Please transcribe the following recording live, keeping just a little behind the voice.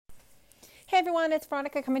Hey everyone, it's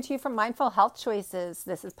Veronica coming to you from Mindful Health Choices.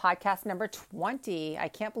 This is podcast number 20. I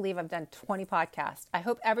can't believe I've done 20 podcasts. I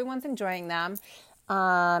hope everyone's enjoying them.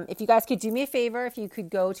 If you guys could do me a favor, if you could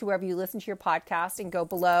go to wherever you listen to your podcast and go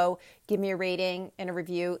below, give me a rating and a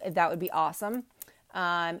review, that would be awesome.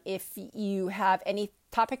 If you have any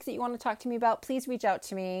topics that you want to talk to me about, please reach out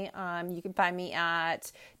to me. You can find me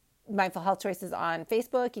at Mindful Health Choices on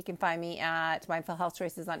Facebook. You can find me at Mindful Health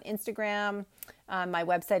Choices on Instagram. My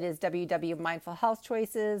website is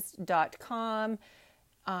www.mindfulhealthchoices.com.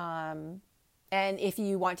 And if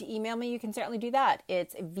you want to email me, you can certainly do that.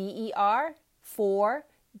 It's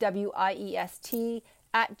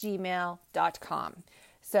ver4wiest@gmail.com.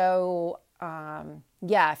 So,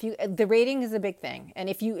 the rating is a big thing. And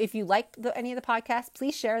if you like any of the podcasts,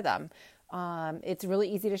 please share them. It's really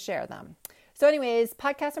easy to share them. So anyways,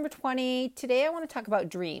 podcast number 20. Today I want to talk about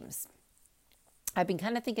dreams. I've been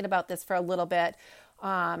kind of thinking about this for a little bit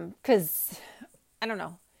because, I don't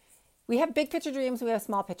know. We have big picture dreams. We have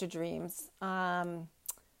small picture dreams.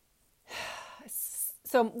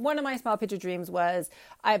 So one of my small picture dreams was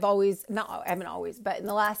but in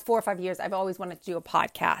the last 4 or 5 years, I've always wanted to do a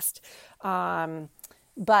podcast.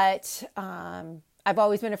 But I've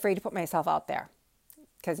always been afraid to put myself out there.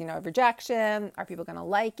 Because, of rejection. Are people going to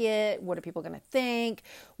like it? What are people going to think?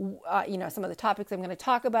 Some of the topics I'm going to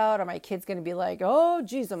talk about. Are my kids going to be like, oh,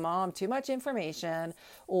 geez, Mom, too much information?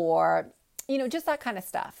 Or, just that kind of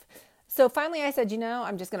stuff. So finally I said,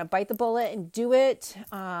 I'm just going to bite the bullet and do it.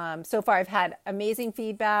 So far I've had amazing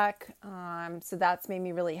feedback. So that's made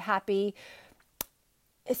me really happy.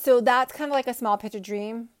 So that's kind of like a small picture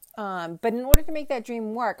dream. But in order to make that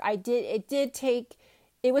dream work,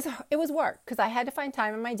 it was work because I had to find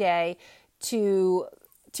time in my day to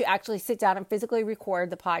actually sit down and physically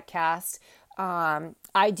record the podcast.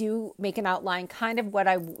 I do make an outline, kind of what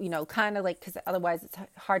because otherwise it's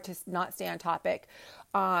hard to not stay on topic.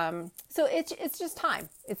 So it's just time.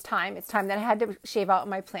 It's time that I had to shave out in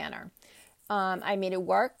my planner. I made it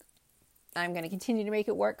work. I'm going to continue to make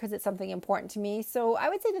it work because it's something important to me. So I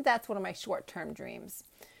would say that that's one of my short-term dreams.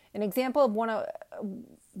 An example of one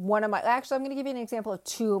of my, actually, I'm going to give you an example of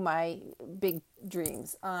two of my big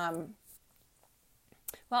dreams.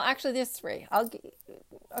 There's three.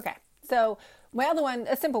 Okay. So my other one,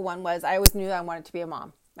 a simple one, was I always knew I wanted to be a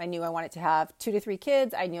mom. I knew I wanted to have 2 to 3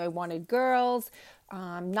 kids. I knew I wanted girls,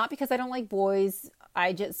 not because I don't like boys.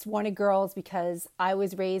 I just wanted girls because I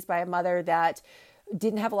was raised by a mother that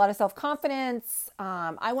didn't have a lot of self-confidence.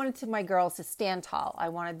 I wanted my girls to stand tall. I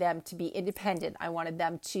wanted them to be independent. I wanted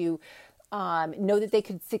them to know that they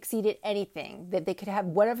could succeed at anything, that they could have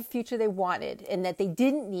whatever future they wanted, and that they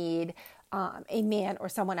didn't need a man or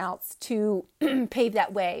someone else to pave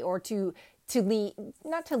that way or to lean,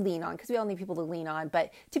 not to lean on, because we all need people to lean on,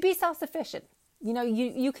 but to be self-sufficient.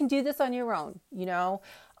 You can do this on your own,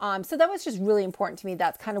 So that was just really important to me.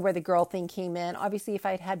 That's kind of where the girl thing came in. Obviously, if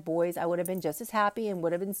I had boys, I would have been just as happy and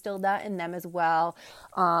would have instilled that in them as well.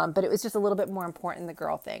 But it was just a little bit more important, the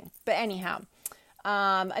girl thing. But anyhow,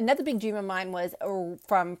 another big dream of mine was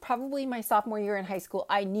from probably my sophomore year in high school.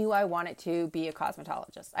 I knew I wanted to be a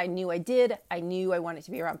cosmetologist. I knew I did. I knew I wanted to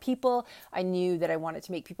be around people. I knew that I wanted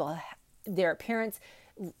to make people, their appearance,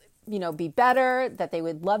 be better, that they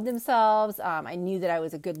would love themselves. I knew that I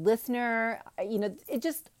was a good listener. It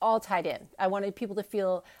just all tied in. I wanted to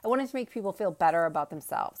make people feel better about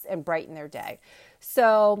themselves and brighten their day.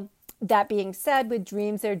 So that being said, with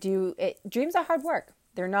dreams, dreams are hard work.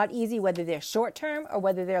 They're not easy, whether they're short-term or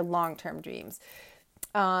whether they're long-term dreams.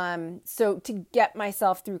 So to get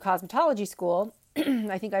myself through cosmetology school,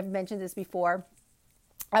 I think I've mentioned this before,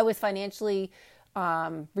 I was financially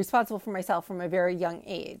responsible for myself from a very young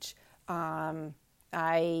age. I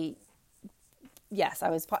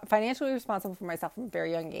was financially responsible for myself from a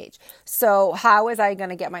very young age. So how was I going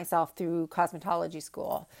to get myself through cosmetology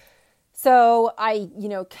school? So I,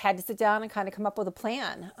 had to sit down and kind of come up with a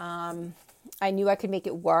plan. I knew I could make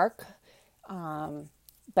it work.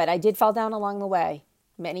 But I did fall down along the way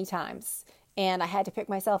many times, and I had to pick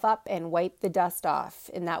myself up and wipe the dust off.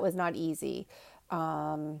 And that was not easy.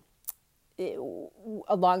 Along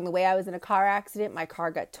the way, I was in a car accident. My car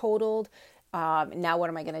got totaled. Now what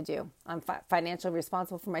am I going to do? I'm financially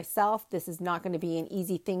responsible for myself. This is not going to be an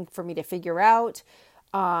easy thing for me to figure out.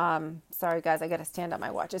 Sorry guys, I got to stand up.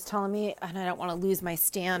 My watch is telling me, and I don't want to lose my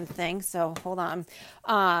stand thing. So hold on.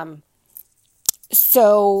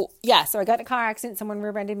 So I got in a car accident. Someone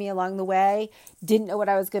rear-ended me along the way. Didn't know what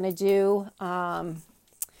I was going to do.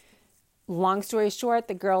 Long story short,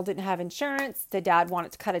 the girl didn't have insurance. The dad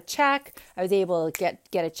wanted to cut a check. I was able to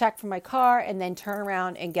get a check for my car and then turn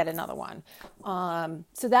around and get another one.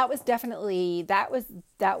 So that was definitely a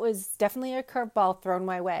curveball thrown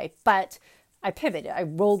my way. But I pivoted. I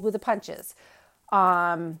rolled with the punches.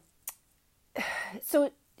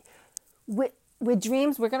 So with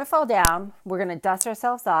dreams, we're going to fall down. We're going to dust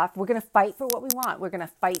ourselves off. We're going to fight for what we want. We're going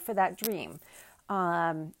to fight for that dream.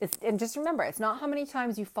 And just remember, it's not how many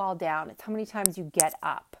times you fall down, it's how many times you get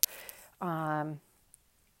up.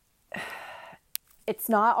 It's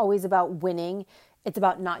not always about winning, it's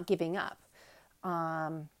about not giving up.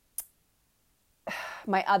 My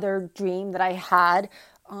other dream that I had,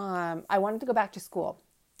 I wanted to go back to school.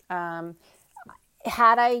 If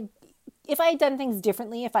I had done things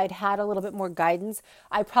differently, if I'd had a little bit more guidance,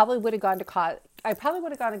 I probably would have gone to college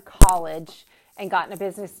and gotten a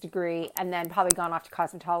business degree and then probably gone off to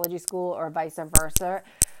cosmetology school or vice versa.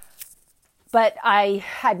 But I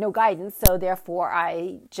had no guidance, so therefore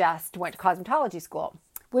I just went to cosmetology school,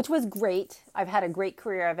 which was great. I've had a great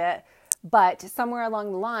career of it. But somewhere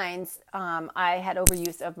along the lines, I had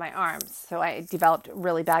overuse of my arms. So I developed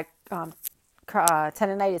really bad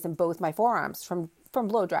tendonitis in both my forearms from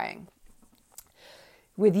blow drying.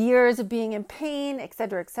 With years of being in pain, et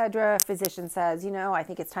cetera, physician says, I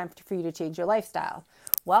think it's time for you to change your lifestyle.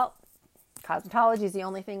 Well, cosmetology is the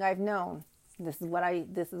only thing I've known. This is what I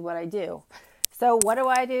do. So what do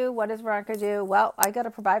I do? What does Veronica do? Well, I got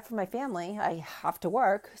to provide for my family. I have to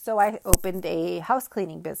work. So I opened a house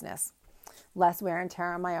cleaning business. Less wear and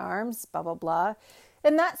tear on my arms, blah, blah, blah.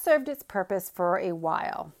 And that served its purpose for a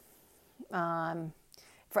while.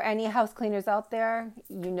 For any house cleaners out there,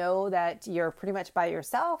 you know that you're pretty much by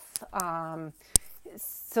yourself.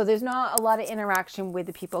 So there's not a lot of interaction with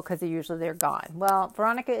the people because they're gone. Well,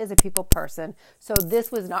 Veronica is a people person, so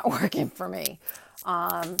this was not working for me.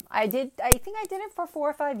 I think I did it for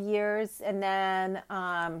 4 or 5 years and then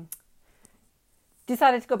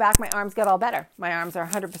decided to go back. My arms got all better. My arms are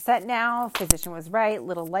 100% now. Physician was right.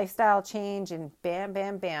 Little lifestyle change and bam,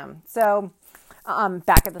 bam, bam. So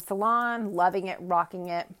back at the salon, loving it, rocking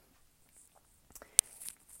it.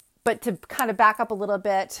 But to kind of back up a little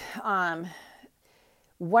bit,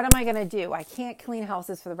 what am I going to do? I can't clean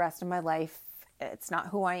houses for the rest of my life. It's not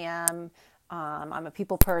who I am. I'm a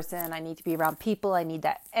people person. I need to be around people. I need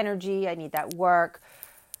that energy. I need that work.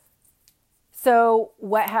 So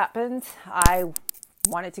what happened? I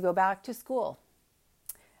wanted to go back to school.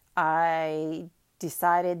 I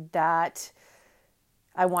decided that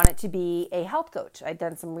I wanted to be a health coach. I'd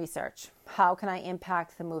done some research. How can I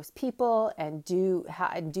impact the most people and do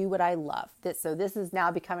what I love? This is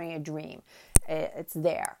now becoming a dream. It's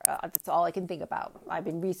there. That's all I can think about. I've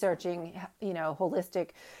been researching, holistic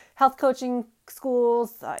health coaching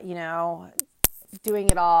schools, doing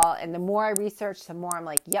it all. And the more I research, the more I'm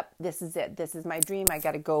like, yep, this is it. This is my dream. I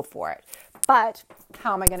got to go for it. But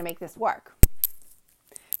how am I going to make this work?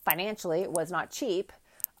 Financially, it was not cheap.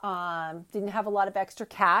 Didn't have a lot of extra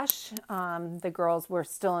cash. The girls were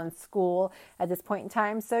still in school at this point in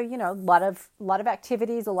time. So, a lot of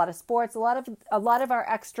activities, a lot of sports, a lot of our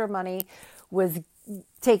extra money was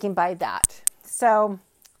taken by that. So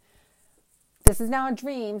this is now a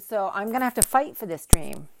dream. So I'm going to have to fight for this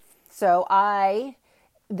dream. So I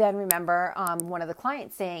then remember, one of the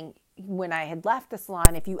clients saying, when I had left the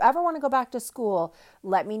salon, if you ever want to go back to school,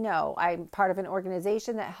 let me know. I'm part of an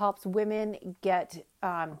organization that helps women get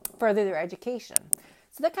further their education.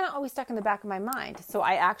 So that kind of always stuck in the back of my mind. So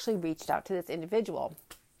I actually reached out to this individual.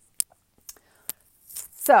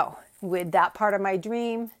 So with that part of my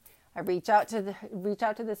dream, I reach out to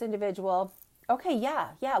this individual. Okay,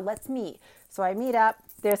 yeah, let's meet. So I meet up.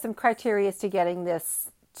 There's some criteria to getting this,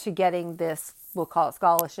 we'll call it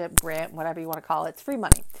scholarship, grant, whatever you want to call it. It's free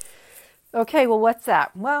money. Okay, well, what's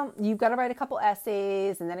that? Well, you've got to write a couple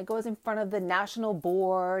essays, and then it goes in front of the national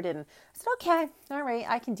board. And I said, okay, all right,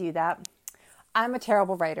 I can do that. I'm a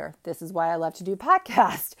terrible writer. This is why I love to do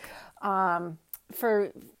podcasts.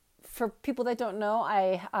 For people that don't know,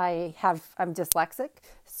 I'm dyslexic,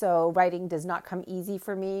 so writing does not come easy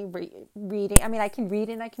for me. Reading, I can read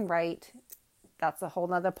and I can write. That's a whole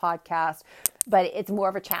nother podcast, but it's more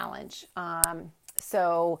of a challenge.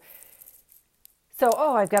 So,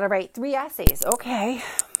 I've got to write 3 essays. Okay.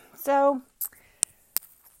 So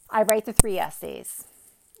I write the 3 essays.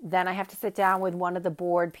 Then I have to sit down with one of the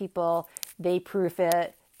board people. They proof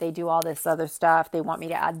it. They do all this other stuff. They want me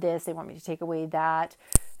to add this. They want me to take away that.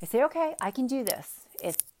 I say, okay, I can do this.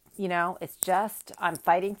 It's just, I'm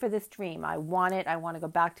fighting for this dream. I want it. I want to go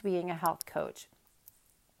back to being a health coach.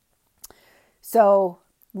 So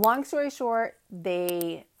long story short,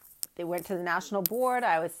 they They went to the national board.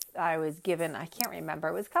 I was given, I can't remember,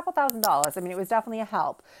 it was a couple $1,000s. I mean, it was definitely a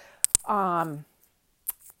help. And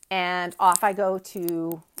off I go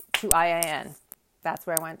to IIN. That's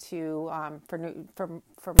where I went to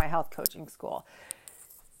for my health coaching school.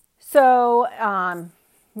 So,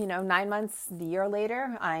 9 months, the year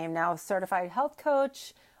later, I am now a certified health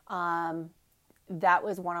coach. That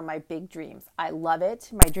was one of my big dreams. I love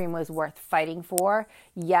it. My dream was worth fighting for.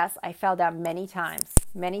 Yes, I fell down many times.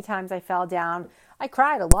 Many times I fell down. I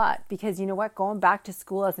cried a lot because you know what? Going back to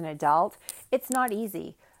school as an adult, it's not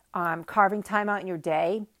easy. Carving time out in your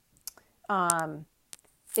day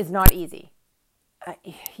is not easy.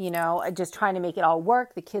 Just trying to make it all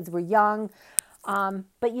work. The kids were young.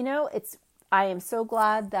 But I am so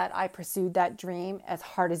glad that I pursued that dream as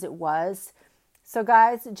hard as it was. So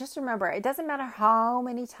guys, just remember, it doesn't matter how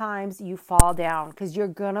many times you fall down, because you're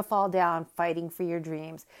going to fall down fighting for your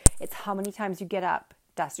dreams. It's how many times you get up,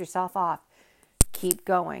 dust yourself off, keep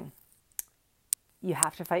going. You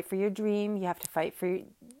have to fight for your dream. You have to fight for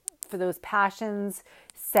those passions,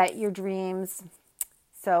 set your dreams.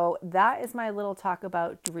 So that is my little talk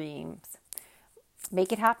about dreams.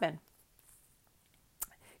 Make it happen.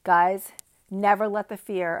 Guys, never let the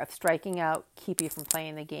fear of striking out keep you from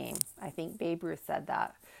playing the game. I think Babe Ruth said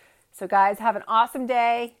that. So guys, have an awesome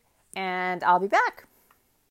day, and I'll be back.